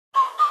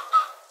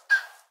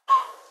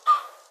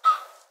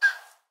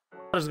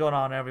What is going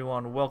on,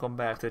 everyone? Welcome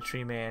back to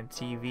Tree Man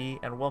TV,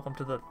 and welcome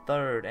to the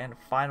third and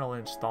final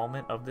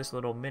installment of this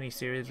little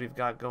mini-series we've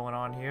got going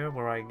on here,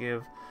 where I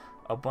give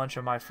a bunch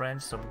of my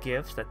friends some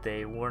gifts that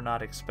they were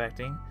not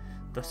expecting.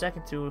 The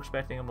second two were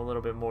expecting them a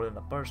little bit more than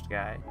the first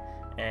guy,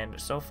 and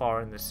so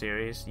far in this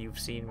series, you've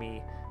seen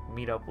me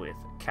meet up with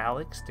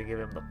Calix to give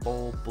him the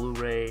full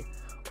Blu-ray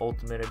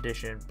Ultimate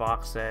Edition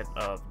box set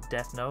of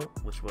Death Note,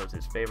 which was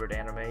his favorite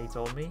anime, he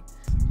told me.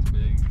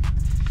 Big.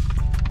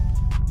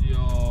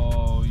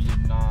 Yo,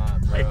 you're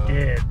not, bro. I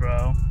did,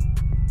 bro.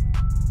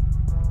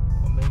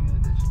 Omega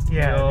Edition.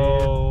 Yeah,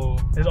 yo.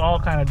 dude. There's all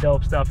kind of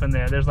dope stuff in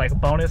there. There's like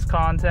bonus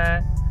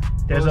content.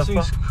 There's this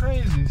thing's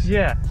crazy.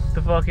 Yeah,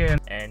 the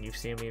fucking. And you've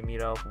seen me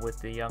meet up with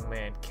the young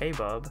man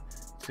K-Bub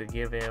to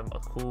give him a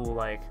cool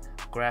like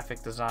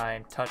graphic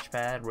design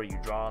touchpad where you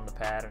draw on the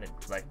pad and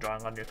it's like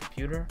drawing on your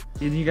computer.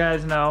 Did you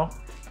guys know?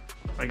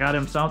 I got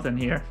him something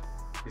here.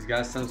 He's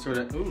got some sort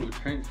of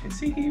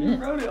see, he even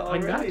wrote it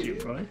already. I got you,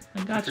 bro.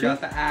 I got you.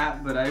 Forgot the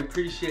app, but I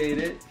appreciate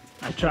it.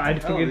 I tried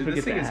to forget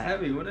this thing the is app.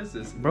 heavy. What is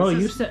this? Bro,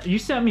 you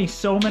sent me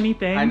so many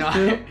things. I know,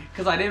 too.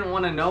 because I didn't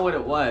want to know what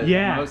it was.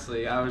 Yeah.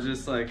 Mostly, I was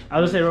just like.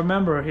 I was gonna say,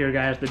 remember here,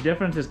 guys. The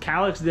difference is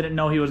Calix didn't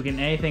know he was getting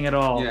anything at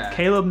all. Yeah.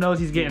 Caleb knows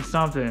he's getting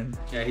something.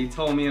 Yeah, he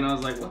told me, and I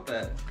was like, "What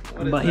the?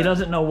 What is But that?" he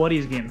doesn't know what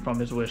he's getting from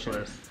his wish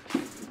list.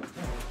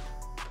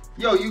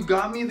 Yo, you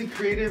got me the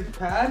creative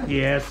pad?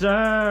 Yes,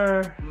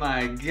 sir.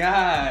 My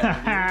God.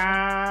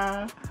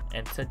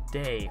 And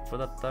today, for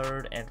the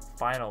third and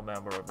final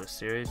member of this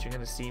series, you're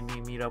going to see me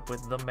meet up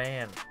with the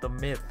man, the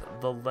myth,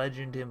 the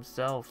legend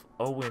himself,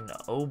 Owen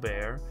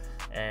Obear.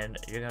 And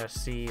you're going to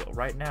see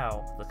right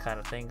now the kind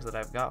of things that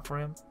I've got for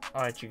him.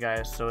 Alright, you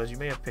guys, so as you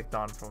may have picked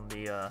on from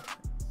the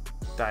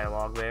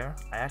dialogue there,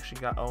 I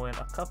actually got Owen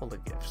a couple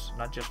of gifts,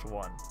 not just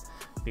one.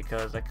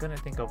 Because I couldn't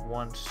think of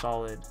one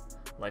solid,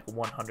 like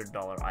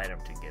 $100 item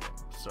to get him.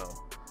 So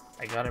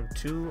I got him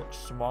two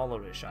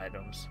smallerish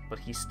items, but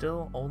he's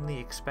still only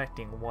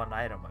expecting one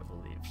item, I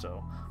believe.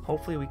 So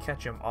hopefully we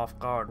catch him off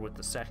guard with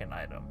the second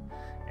item.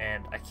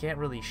 And I can't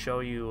really show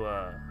you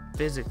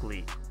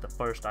physically the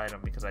first item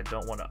because I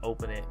don't want to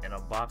open it and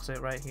unbox it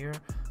right here.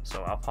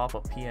 So I'll pop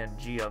a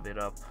PNG of it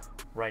up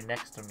right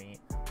next to me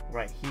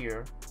right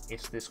here.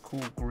 It's this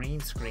cool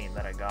green screen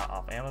that I got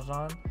off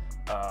Amazon.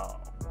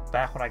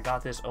 Back when I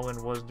got this,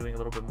 Owen was doing a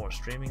little bit more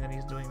streaming than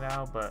he's doing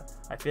now, but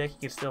I feel like he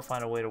can still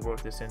find a way to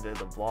work this into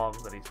the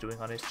vlogs that he's doing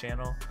on his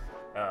channel.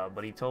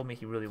 But he told me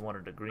he really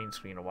wanted a green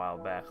screen a while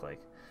back, like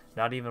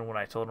not even when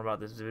I told him about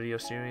this video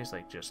series,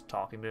 like just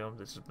talking to him,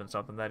 this has been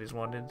something that he's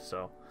wanted,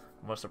 so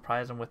I'm gonna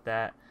surprise him with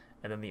that.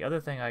 And then the other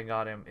thing I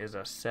got him is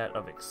a set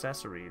of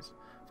accessories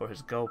for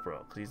his GoPro,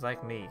 because he's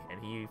like me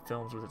and he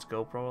films with his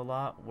GoPro a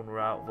lot when we're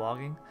out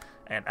vlogging.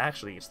 And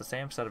actually it's the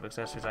same set of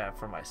accessories I have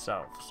for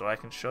myself, so I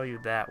can show you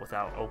that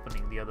without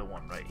opening the other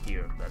one right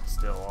here that's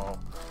still all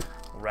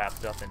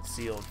wrapped up and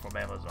sealed from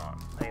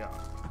Amazon. Hang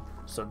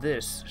on. So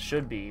this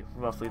should be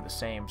roughly the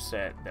same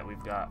set that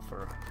we've got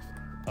for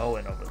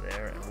Owen over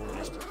there, and we'll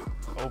just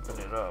open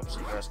it up so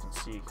you guys can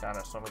see kind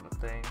of some of the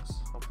things.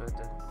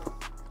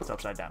 It's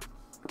upside down.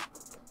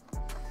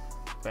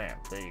 Bam,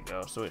 there you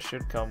go. So it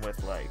should come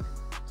with like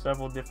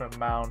several different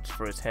mounts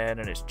for his head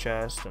and his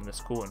chest, and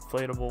this cool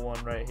inflatable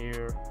one right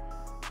here,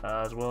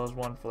 as well as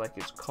one for like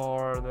his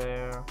car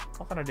there.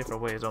 All kind of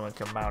different ways Owen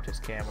can mount his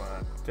camera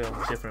and film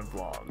different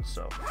vlogs,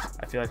 so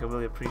I feel like I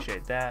really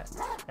appreciate that.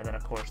 And then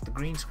of course the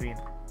green screen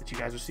that you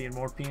guys are seeing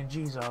more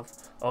PNGs of.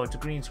 Oh, it's a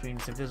green screen,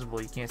 it's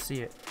invisible, you can't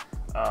see it.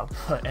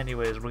 But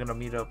anyways, we're gonna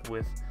meet up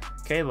with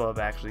Caleb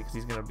actually, because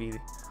he's gonna be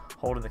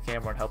holding the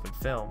camera and helping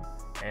film,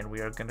 and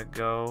we are gonna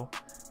go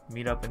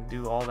meet up and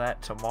do all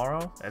that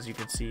tomorrow. As you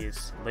can see,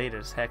 it's late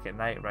as heck at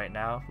night right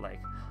now, like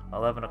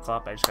 11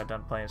 o'clock. I just got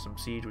done playing some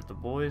Siege with the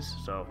boys,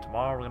 so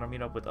tomorrow we're gonna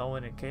meet up with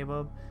Owen and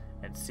K-Bub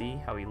and see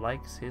how he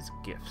likes his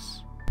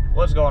gifts.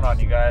 What's going on,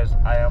 you guys?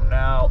 I am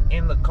now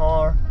in the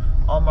car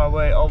on my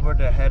way over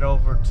to head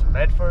over to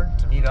Medford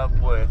to meet up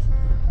with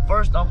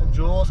first Uncle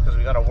Jules, because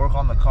we got to work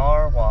on the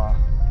car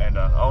and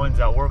Owen's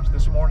at work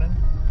this morning,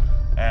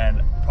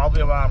 and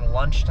probably around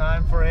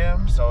lunchtime for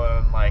him, so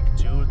in like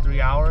 2 or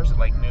 3 hours at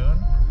like noon,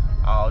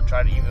 I'll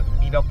try to either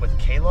meet up with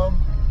Caleb,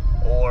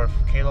 or if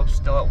Caleb's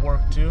still at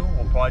work too,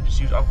 we'll probably just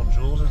use Uncle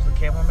Jules as the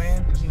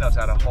cameraman, because he knows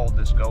how to hold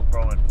this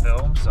GoPro and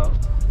film. So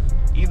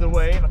either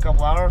way, in a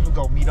couple hours we'll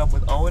go meet up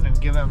with Owen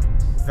and give him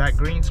that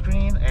green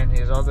screen and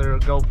his other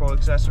GoPro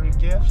accessory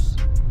gifts,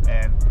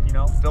 and you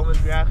know, film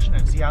his reaction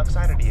and see how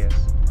excited he is.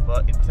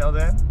 But until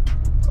then,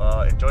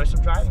 enjoy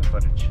some driving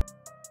footage.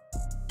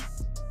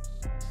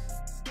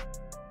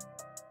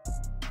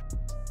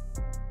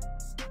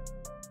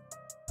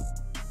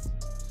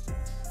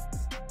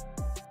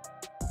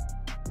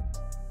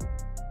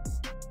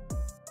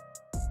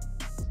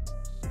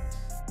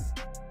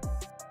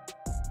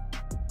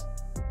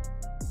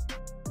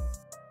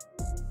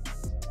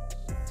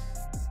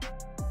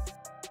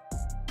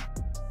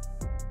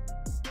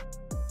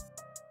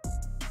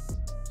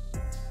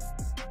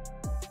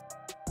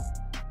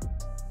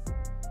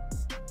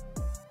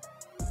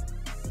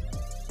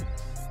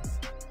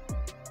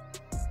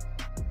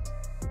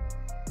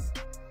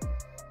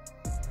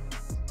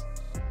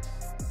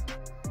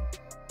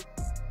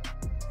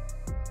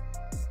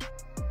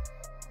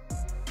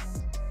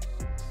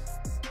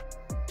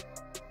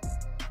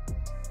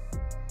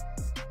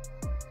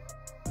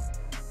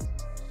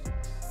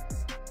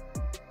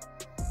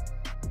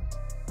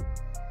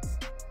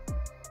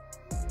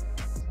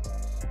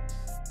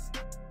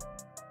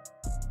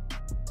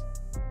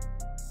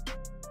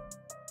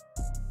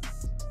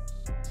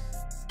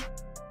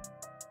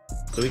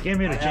 So we came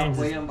here to change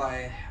outweigh this. him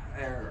by,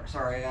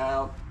 sorry,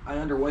 I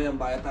underweigh him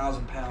by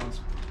 1,000 pounds.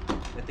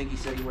 I think he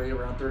said he weighed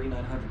around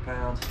 3,900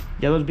 pounds.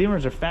 Yeah, those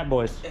Beamers are fat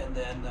boys. And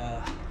then,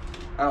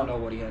 I don't know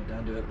what he had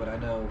done to it, but I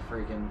know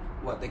freaking,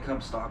 they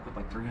come stock with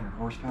like 300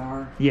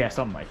 horsepower. Yeah,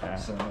 something like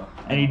that. So,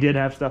 And he did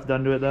have stuff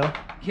done to it though?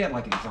 he had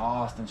like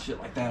exhaust and shit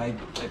like that. I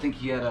think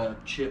he had a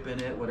chip in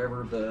it,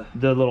 whatever the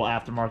little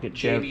aftermarket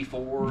chip.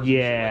 JB4s.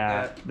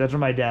 Yeah, and shit like that's what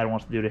my dad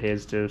wants to do to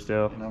his too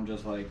still. that. And I'm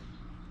just like,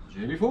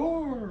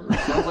 JB4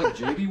 sounds like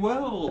JB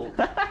Weld.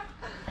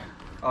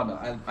 Oh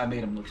no, I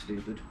made him look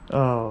stupid.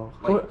 Oh.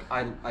 Like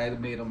I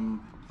made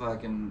him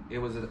fucking. It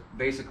was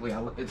basically.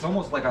 It's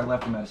almost like I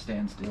left him at a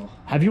standstill.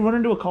 Have you run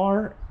into a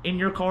car in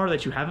your car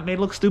that you haven't made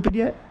look stupid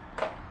yet?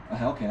 A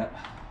Hellcat.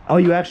 Oh,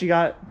 you actually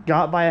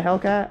got by a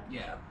Hellcat?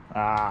 Yeah.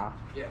 Ah.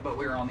 Yeah, but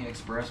we were on the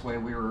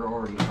expressway. We were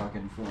already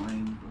fucking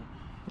flying.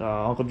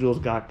 Uncle Jules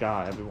got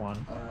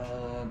everyone.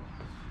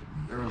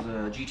 There was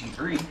a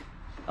GT3.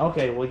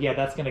 Okay, well yeah,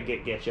 that's gonna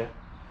get you.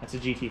 That's a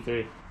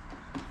GT3.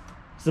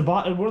 It's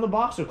we're the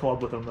Boxer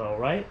Club with them though,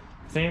 right?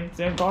 Same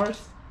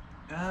cars?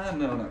 No,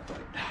 not quite.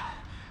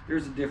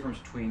 There's a difference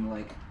between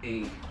like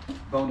a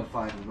bona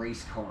fide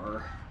race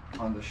car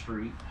on the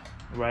street.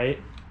 Right.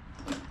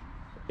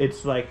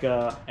 It's like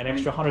an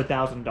extra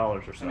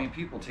 $100,000 or so. I mean,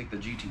 people take the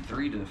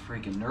GT3 to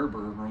freaking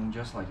Nürburgring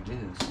just like it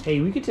is.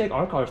 Hey, we could take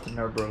our cars to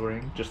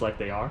Nürburgring just like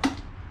they are.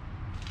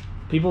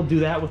 People do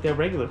that with their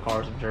regular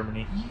cars in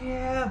Germany.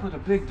 Yeah, but a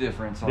big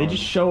difference. They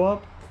just show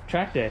up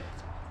track day.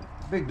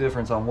 Big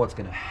difference on what's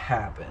gonna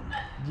happen.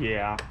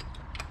 Yeah.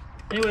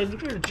 Anyways, we're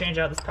here to change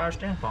out this power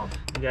steering pump.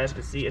 You guys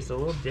can see it's a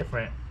little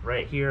different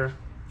right here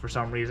for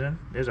some reason.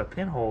 There's a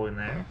pinhole in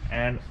there.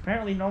 And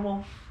apparently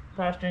normal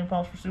power steering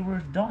pumps for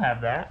Subarus don't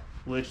have that,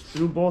 which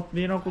threw both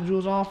me and Uncle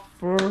Jules off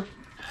for,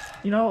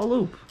 a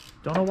loop.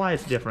 Don't know why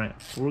it's different.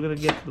 We're gonna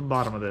get to the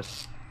bottom of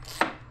this.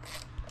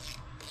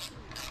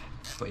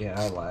 But yeah,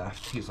 I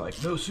laughed. He's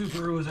like, no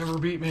Subaru has ever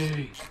beat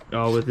me.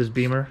 Oh, with this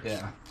Beamer?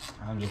 Yeah.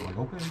 I'm just like,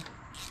 okay.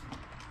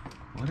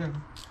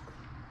 Whatever.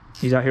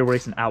 He's out here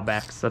racing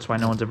Outbacks. That's why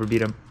no one's ever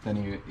beat him.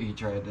 Then he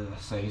tried to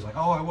say, he's like,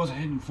 oh, I wasn't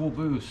hitting full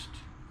boost.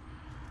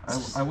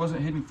 I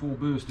wasn't hitting full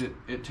boost.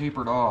 It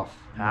tapered off.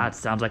 Ah, it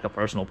sounds like a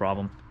personal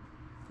problem.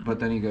 But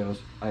then he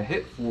goes, I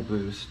hit full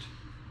boost,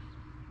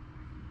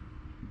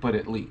 but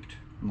it leaked.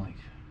 I'm like,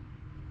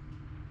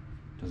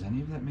 does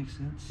any of that make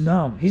sense?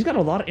 No, he's got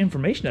a lot of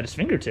information at his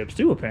fingertips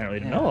too, apparently,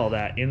 to know all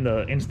that in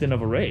the instant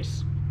of a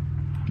race.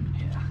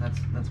 Yeah,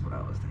 that's what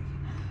I was thinking.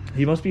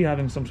 He must be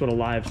having some sort of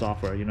live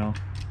software,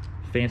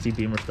 fancy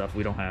Beamer stuff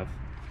we don't have.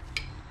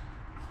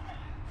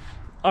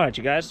 Alright,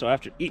 you guys, so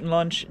after eating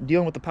lunch,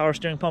 dealing with the power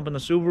steering pump in the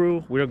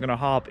Subaru, we're gonna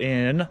hop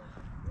in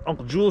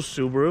Uncle Jules'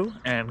 Subaru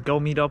and go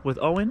meet up with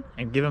Owen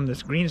and give him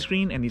this green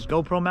screen and these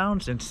GoPro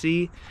mounts and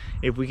see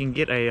if we can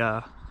get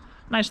a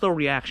nice little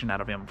reaction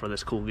out of him for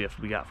this cool gift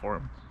we got for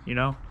him.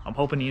 I'm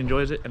hoping he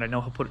enjoys it and I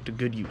know he'll put it to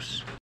good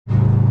use.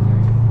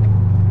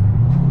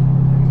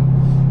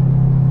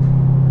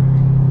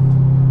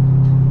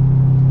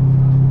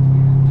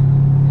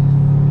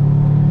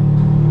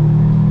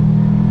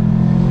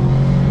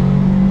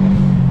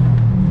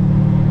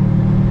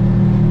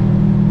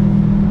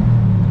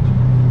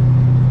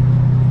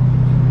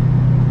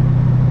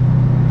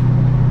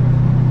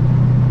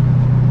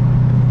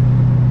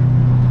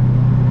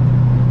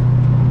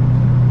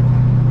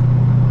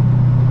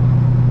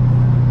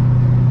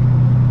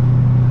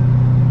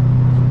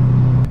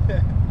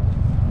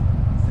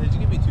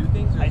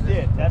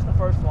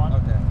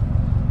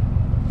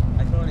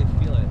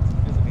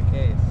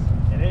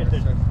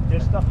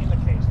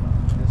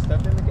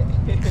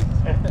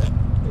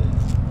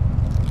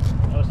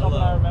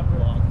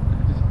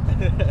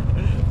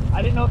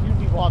 I didn't know if you'd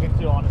be vlogging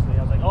too, honestly.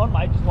 I was like, Owen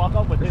might just walk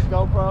up with his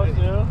GoPro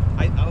too.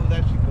 I was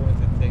actually going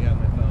to take out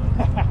my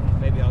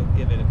phone. Maybe I'll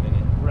give it a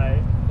minute.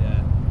 Right.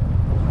 Yeah.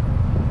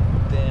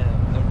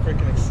 Damn, I'm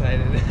freaking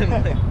excited.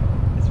 Like,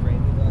 it's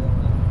raining, but I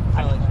don't know.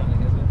 I like trying to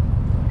get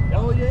it.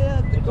 Oh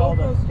yeah, the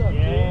GoPro stuff,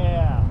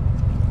 yeah.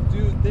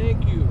 Dude,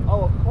 thank you.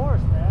 Oh, of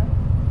course, man.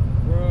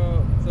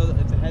 Bro, so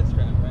it's a head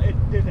strap, right?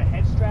 There's a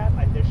head strap.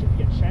 There should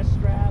be a chest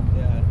strap.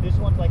 Yeah. This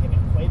one's like an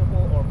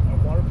inflatable or a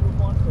waterproof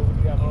one, so when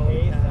you have a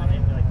case on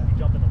it, like if you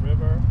jump in the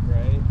river.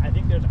 Right. I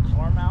think there's a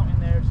car mount in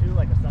there too,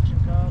 like a suction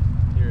cup.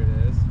 Here it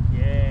is.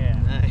 Yeah.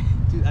 Nice.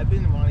 Dude, I've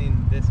been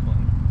wanting this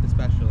one,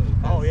 especially.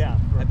 Oh yeah.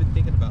 I've been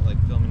thinking about like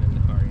filming in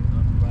the car,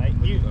 Right.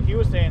 He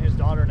was saying his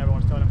daughter and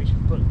everyone's telling him he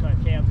should put kind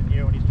of cams in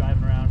here when he's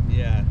driving around.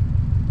 Yeah.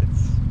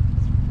 It's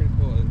pretty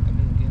cool. I've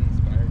been getting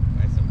inspired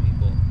by some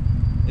people.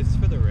 It's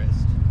for the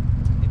wrist.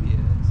 Maybe it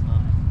is.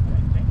 I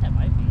think that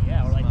might be,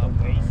 yeah. Or like Small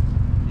the waist.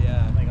 part.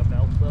 Yeah. Like a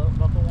belt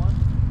buckle one.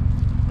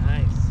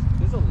 Nice.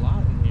 There's a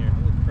lot in here.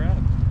 Holy crap.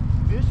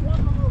 This one's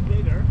a little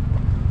bigger.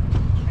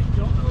 I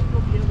don't know if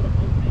you'll be able to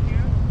open it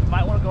here. You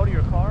might want to go to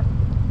your car.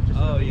 Just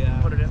so that you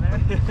can put it in there.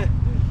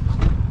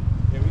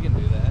 Yeah, we can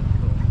do that.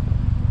 Cool.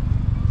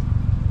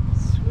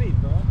 Sweet,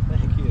 bro.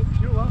 Thank you.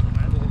 You're welcome,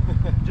 man.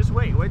 Just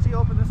wait till you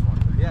open this one.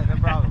 Yeah, no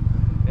problem.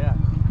 Yeah.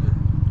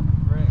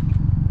 Frick.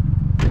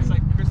 It's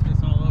like Christmas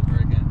all over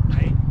again.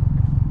 Right?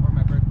 Or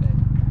my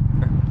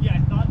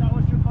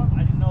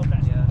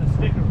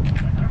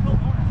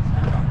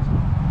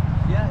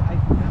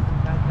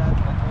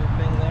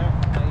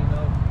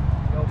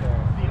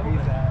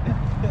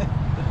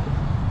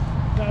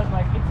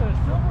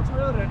him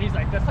earlier, and he's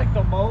like, "That's like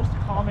the most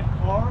common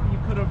car you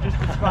could have just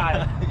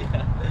described."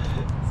 Yeah.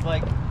 It's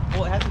like,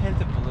 well, it has a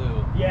hint of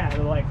blue. Yeah,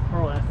 they're like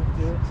pearlescent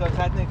to it. So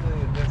technically,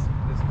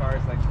 this car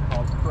is like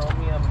called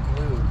chromium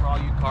blue. For all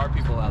you car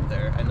people out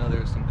there, I know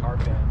there's some car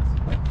fans.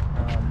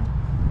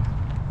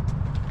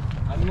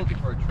 I'm looking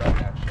for a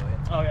truck actually.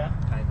 Oh yeah.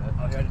 Kind of.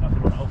 Oh, yeah, I didn't know if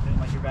you want to open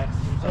like your back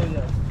seat. Oh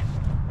yeah.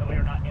 That way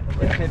you're not in the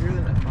It's race. heavier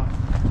than I thought.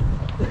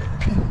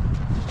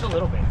 Just a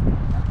little bit.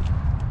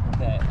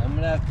 Okay, I'm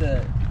gonna have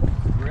to.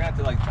 We're gonna have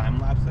to like time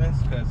lapse this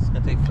because it's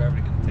gonna take forever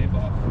to get the tape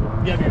off.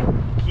 You have your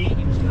key.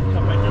 You just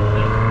come right down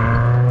there.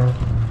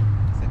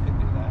 I could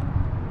do that.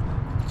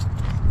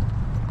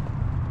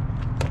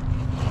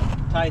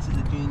 Tice is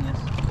a genius.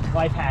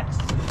 Life hacks.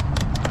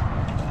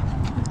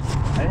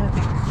 I didn't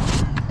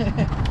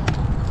think.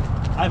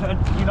 I've heard,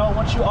 you know,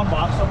 once you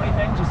unlock so many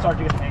things, you start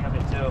to get the hang of it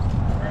too.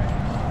 Right.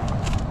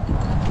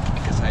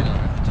 Because I don't know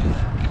how to do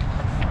that.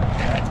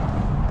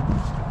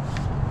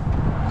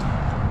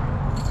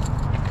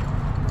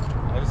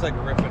 I just like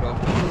rip it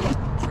open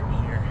from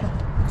here.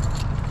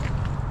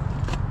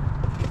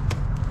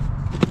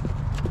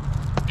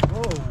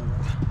 Whoa.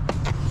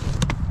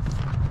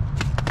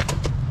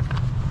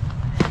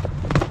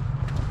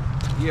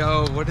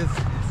 Yo, what is this?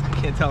 I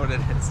can't tell what it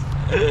is.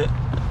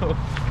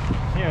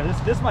 Here,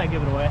 this might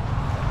give it away.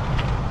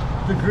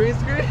 The green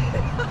screen?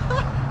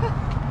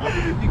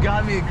 You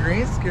got me a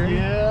green screen?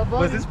 Yeah,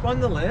 buddy. Was this on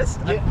the list?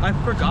 Yeah. I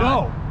forgot.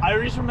 No, I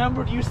just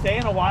remembered you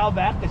saying a while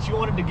back that you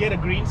wanted to get a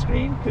green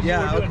screen because Yeah,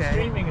 you were doing okay.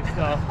 streaming and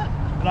stuff.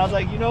 And I was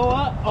like, you know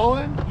what,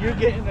 Owen, you're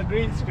getting a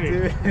green screen.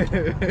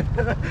 Dude,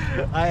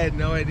 I had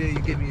no idea you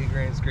gave me a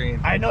green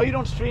screen. I know you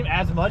don't stream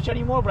as much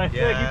anymore, but I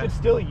feel like you Yeah. could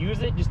still use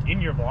it just in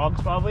your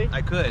vlogs probably.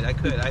 I could.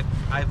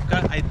 I've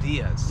got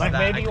ideas. Like that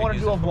maybe I you could want to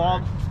use do a it for.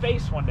 vlog from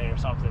space one day or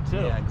something too.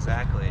 Yeah,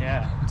 exactly.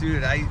 Yeah.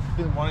 Dude, I've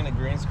been wanting a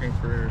green screen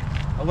for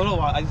a little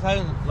while. I just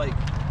haven't,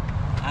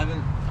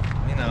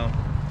 you know,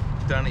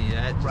 done it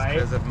yet just Right.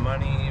 because of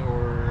money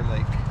or,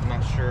 like, I'm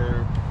not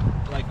sure.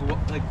 Like,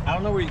 I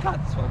don't know where you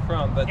got this one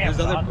from, but there's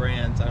Amazon. other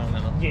brands. I don't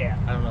know. Yeah.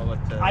 I don't know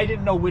what to. I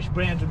didn't know which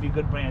brands would be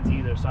good brands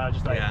either, so I was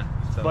just like, Yeah,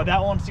 so- but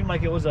that one seemed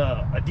like it was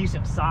a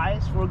decent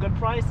size for a good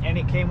price, and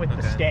it came with the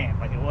Okay. stand.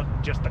 Like it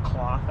wasn't just the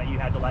cloth that you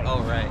had to like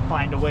Oh, right.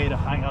 find a way to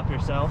hang up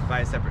yourself.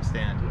 Buy a separate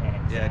stand.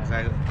 Yeah,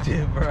 exactly.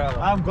 Dude, bro.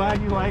 I'm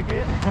glad you like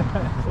it.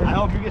 I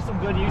hope you get some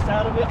good use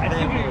out of it. I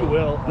Thank figure you. you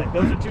will. Like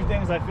those are two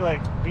things I feel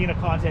like being a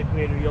content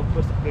creator, you'll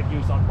put some good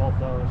use on both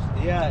those.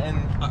 Yeah, and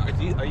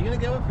are you gonna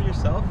get one for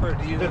yourself or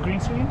do you? The green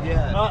screen?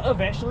 Yeah.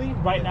 Eventually.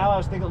 Right now, I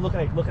was thinking,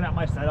 looking at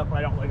my setup, and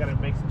I don't. I gotta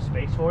make some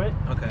space for it.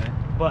 Okay.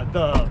 But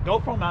the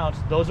GoPro mounts,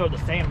 those are the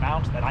same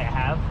mounts that I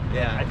have.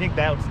 Yeah. I think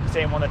that's the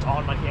same one that's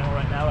on my camera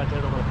right now. Right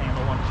there, the little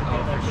handle one should be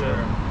in Oh, there for too.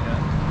 sure.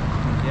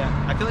 Yeah.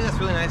 Yeah. I feel like that's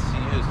really nice to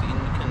use. You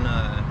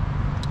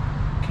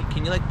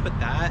can you like put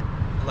that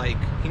like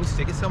can you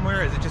stick it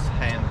somewhere or is it just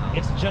handheld?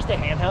 It's just a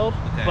handheld,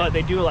 Okay. but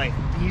they do like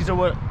these are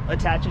what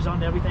attaches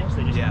onto everything, so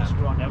they just Yeah.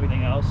 screw onto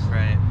everything else.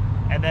 Right.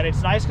 And then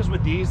it's nice because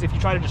with these, if you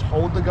try to just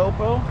hold the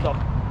GoPro, the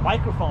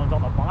microphone's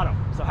on the bottom.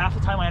 So half the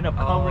time I end up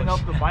covering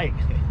up the mic,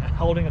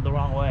 holding it the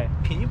wrong way.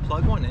 Can you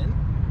plug one in?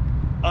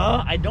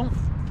 I don't.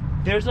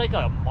 There's like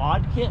a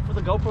mod kit for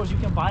the GoPros you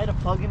can buy to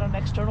plug in an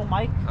external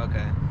mic,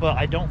 Okay. but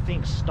I don't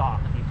think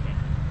stock you can.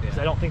 Because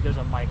Yeah. I don't think there's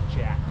a mic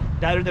jack.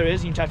 That or there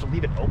is, you just have to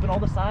leave it open all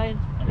the side,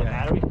 and the Yeah.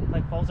 battery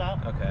like falls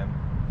out. Okay.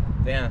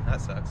 Damn, that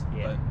sucks.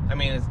 Yeah. But I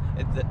mean,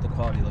 the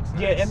quality looks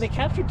nice. Yeah, and they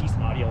capture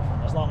decent audio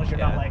from it, as long as you're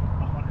not Yeah. like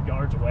 100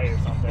 yards away or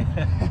something.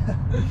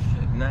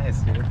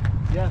 Nice, dude.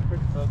 Yeah,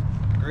 pretty So,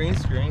 green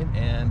screen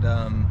and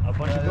A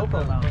bunch of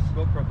GoPro mounts.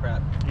 bunch of GoPro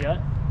crap Yeah.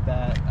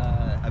 that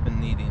I've been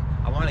needing.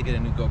 I want to get a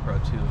new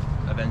GoPro too,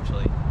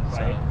 eventually.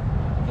 Right. So,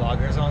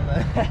 vloggers on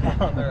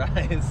the on the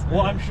rise.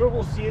 Well, I'm sure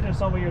we'll see it in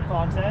some of your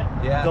content.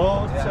 Yeah,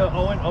 Go yeah. to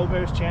Owen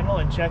Obert's channel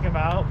and check him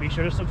out. Be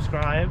sure to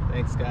subscribe.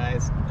 Thanks,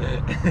 guys.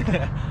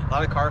 A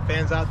lot of car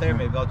fans out there.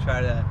 Maybe I'll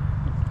try to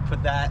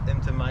put that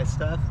into my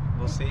stuff.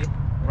 We'll see.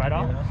 Right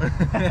on. You know?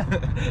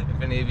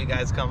 If any of you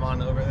guys come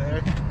on over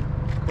there.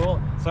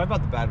 Cool. Sorry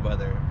about the bad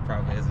weather.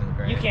 Probably isn't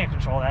great. You can't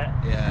control that.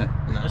 Yeah.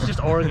 No. It's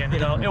just Oregon, you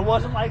know. It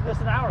wasn't like this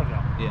an hour ago.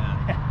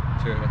 Yeah.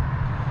 True.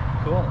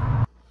 Cool.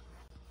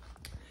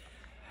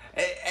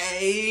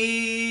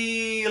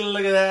 Hey,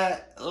 look at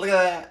that. Look at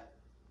that.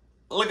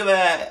 Look at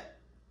that.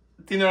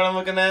 Do you know what I'm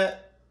looking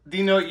at? Do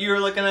you know what you're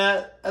looking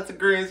at? That's a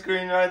green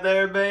screen right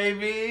there,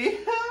 baby.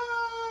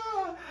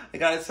 I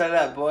got it set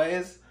up,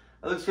 boys.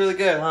 It looks really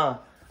good, huh?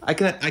 I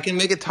can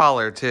make it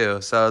taller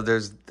too. So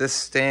there's this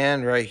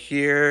stand right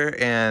here,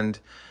 and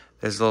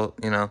there's a little,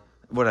 you know,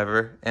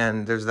 whatever,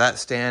 and there's that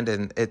stand,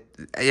 and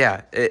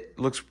it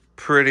looks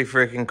pretty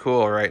freaking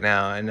cool right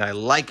now, and I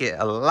like it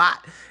a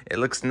lot. It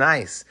looks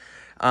nice.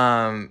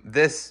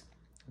 This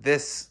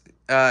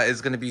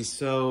is going to be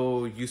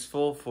so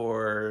useful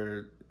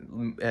for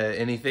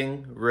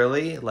anything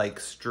really, like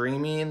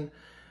streaming,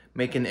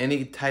 making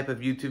any type of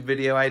YouTube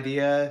video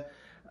idea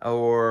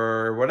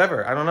or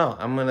whatever. I don't know.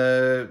 I'm going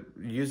to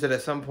use it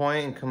at some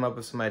point and come up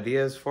with some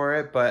ideas for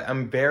it, but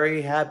I'm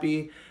very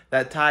happy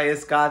that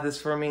Tyus got this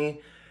for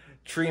me.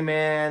 Tree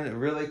Man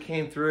really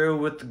came through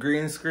with the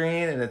green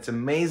screen, and it's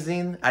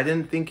amazing. I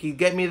didn't think he'd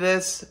get me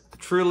this.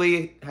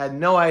 Truly had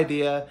no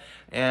idea.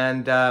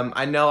 And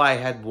I know I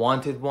had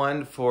wanted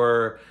one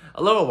for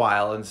a little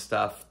while and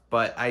stuff,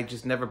 but I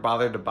just never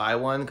bothered to buy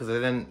one because I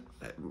didn't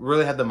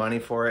really have the money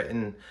for it.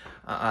 And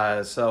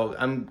so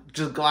I'm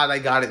just glad I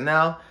got it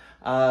now.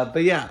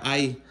 But yeah,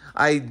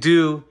 I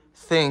do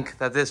think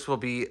that this will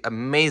be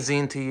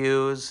amazing to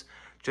use.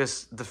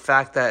 Just the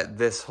fact that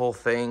this whole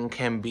thing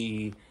can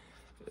be,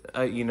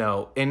 you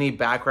know, any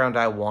background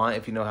I want.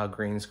 If you know how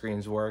green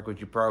screens work, which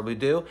you probably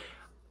do.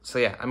 So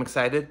yeah, I'm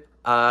excited.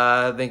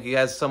 Thank you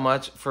guys so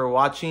much for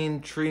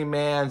watching Tree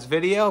Man's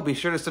video. Be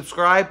sure to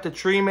subscribe to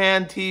Tree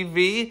Man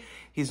TV.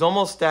 He's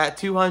almost at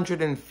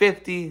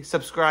 250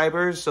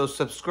 subscribers, so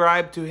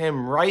subscribe to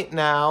him right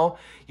now.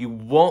 You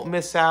won't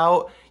miss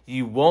out.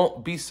 You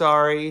won't be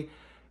sorry.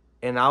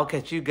 And I'll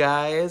catch you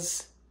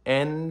guys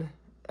in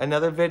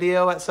another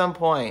video at some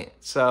point.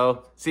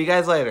 So, see you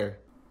guys later.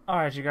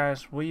 Alright, you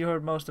guys. Well, you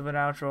heard most of an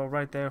outro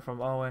right there from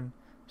Owen.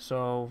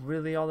 So,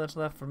 really all that's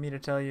left for me to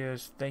tell you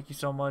is thank you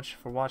so much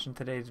for watching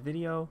today's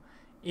video.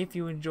 If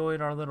you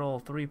enjoyed our little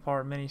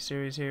 3-part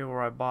mini-series here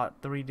where I bought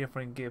 3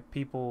 different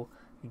people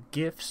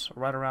gifts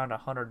right around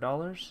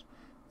 $100,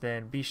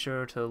 then be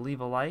sure to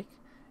leave a like.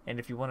 And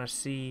if you want to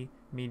see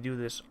me do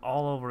this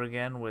all over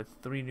again with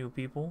 3 new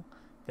people,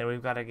 then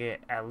we've got to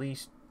get at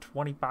least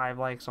 25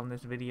 likes on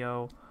this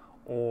video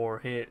or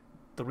hit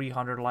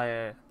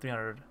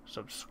 300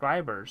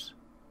 subscribers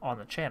on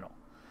the channel.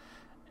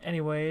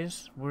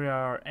 Anyways, we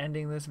are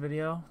ending this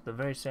video the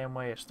very same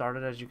way it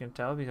started, as you can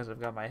tell, because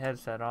I've got my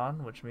headset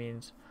on, which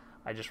means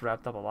I just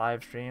wrapped up a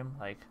live stream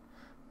like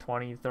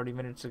 20-30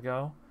 minutes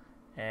ago.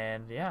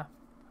 And yeah,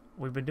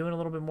 we've been doing a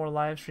little bit more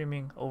live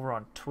streaming over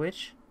on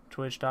Twitch,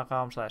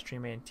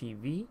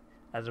 twitch.com/TreeManTV,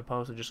 as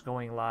opposed to just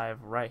going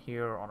live right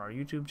here on our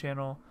YouTube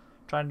channel,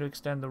 trying to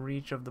extend the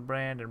reach of the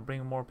brand and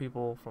bring more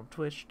people from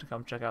Twitch to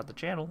come check out the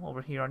channel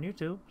over here on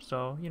YouTube.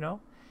 So, you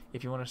know,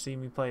 if you want to see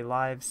me play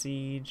live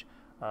Siege,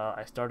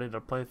 I started a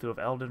playthrough of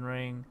Elden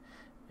Ring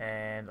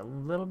and a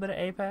little bit of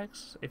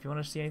Apex. If you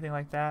want to see anything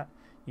like that,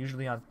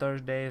 usually on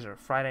Thursdays or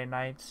Friday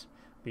nights,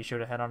 be sure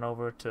to head on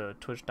over to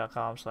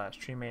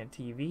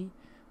twitch.com/TreeManTV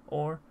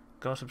or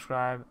go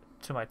subscribe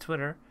to my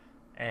Twitter,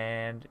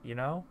 and, you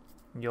know,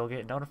 you'll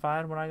get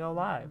notified when I go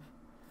live.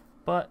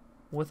 But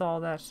with all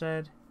that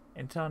said,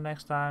 until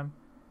next time,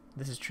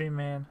 this is Tree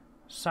Man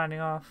signing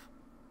off.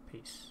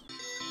 Peace.